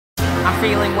I'm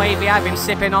feeling wavy, I've been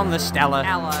sipping on the Stella.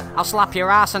 I'll slap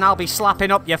your ass and I'll be slapping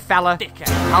up your fella.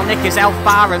 I'll nick his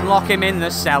Elfbar and lock him in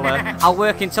the cellar. I'll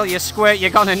work until you squirt, you're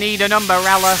gonna need an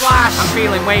umbrella. I'm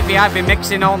feeling wavy, I've been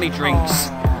mixing all me drinks.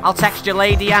 I'll text your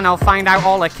lady and I'll find out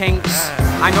all her kinks.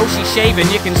 I know she's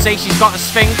shaven, you can say she's got a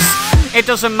Sphynx. It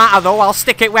doesn't matter though, I'll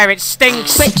stick it where it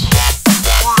stinks. Stinks.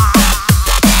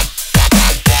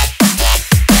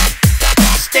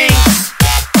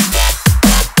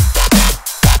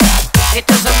 It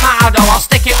doesn't matter though, I'll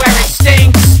stick it where it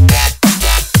stinks.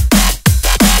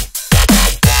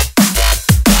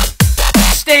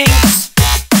 Stinks.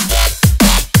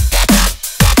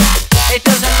 It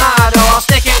doesn't matter though, I'll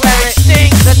stick it where it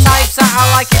stinks. The types that I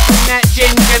like is brunette,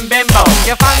 ginge and bimbo.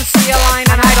 You fancy a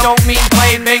line and I don't mean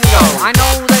playing bingo. I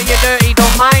know that you're dirty,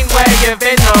 don't mind where you've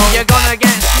been though. You're gonna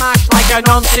get smashed like a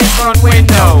nonces front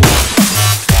window.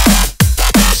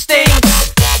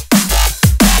 Stinks.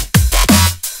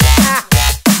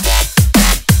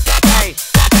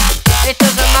 It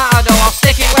doesn't matter though, I'll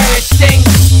stick it where it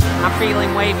stinks. I'm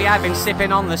feeling wavy, I've been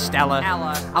sipping on the Stella.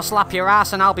 I'll slap your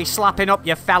ass and I'll be slapping up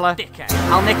your fella.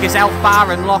 I'll nick his Elfbar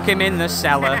and lock him in the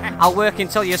cellar. I'll work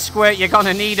until you squirt, you're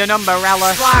gonna need an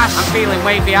umbrella. I'm feeling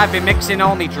wavy, I've been mixing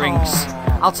all me drinks.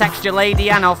 I'll text your lady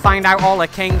and I'll find out all her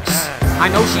kinks. I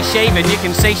know she's shaven, you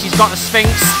can say she's got a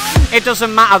Sphynx. It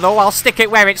doesn't matter though, I'll stick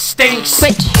it where it stinks.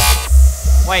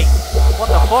 Wait, what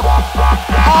the fuck?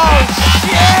 Oh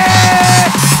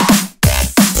shit!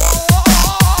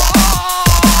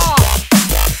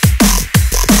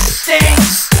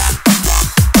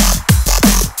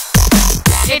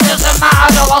 It doesn't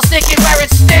matter though, I'll stick it where it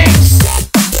stinks.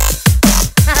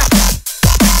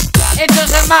 It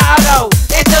doesn't matter though,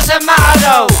 it doesn't matter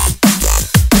though.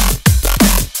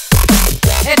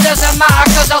 It doesn't matter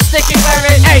cause I'll stick it where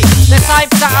it, hey. The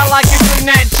types that I like is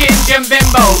brunette, ginge and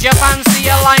bimbo. You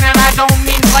fancy a line and I don't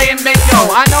mean playing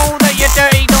bingo. I know that you're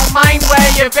dirty, don't mind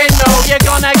where you've been though. You're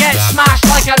gonna get smashed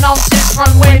like a nonces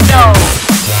front window.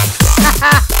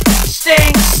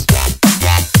 Stinks.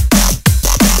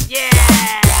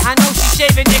 I know she's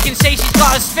shaven, you can say she's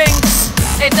got a Sphynx.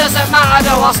 It doesn't matter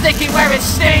though, I'll stick it where it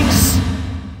stinks.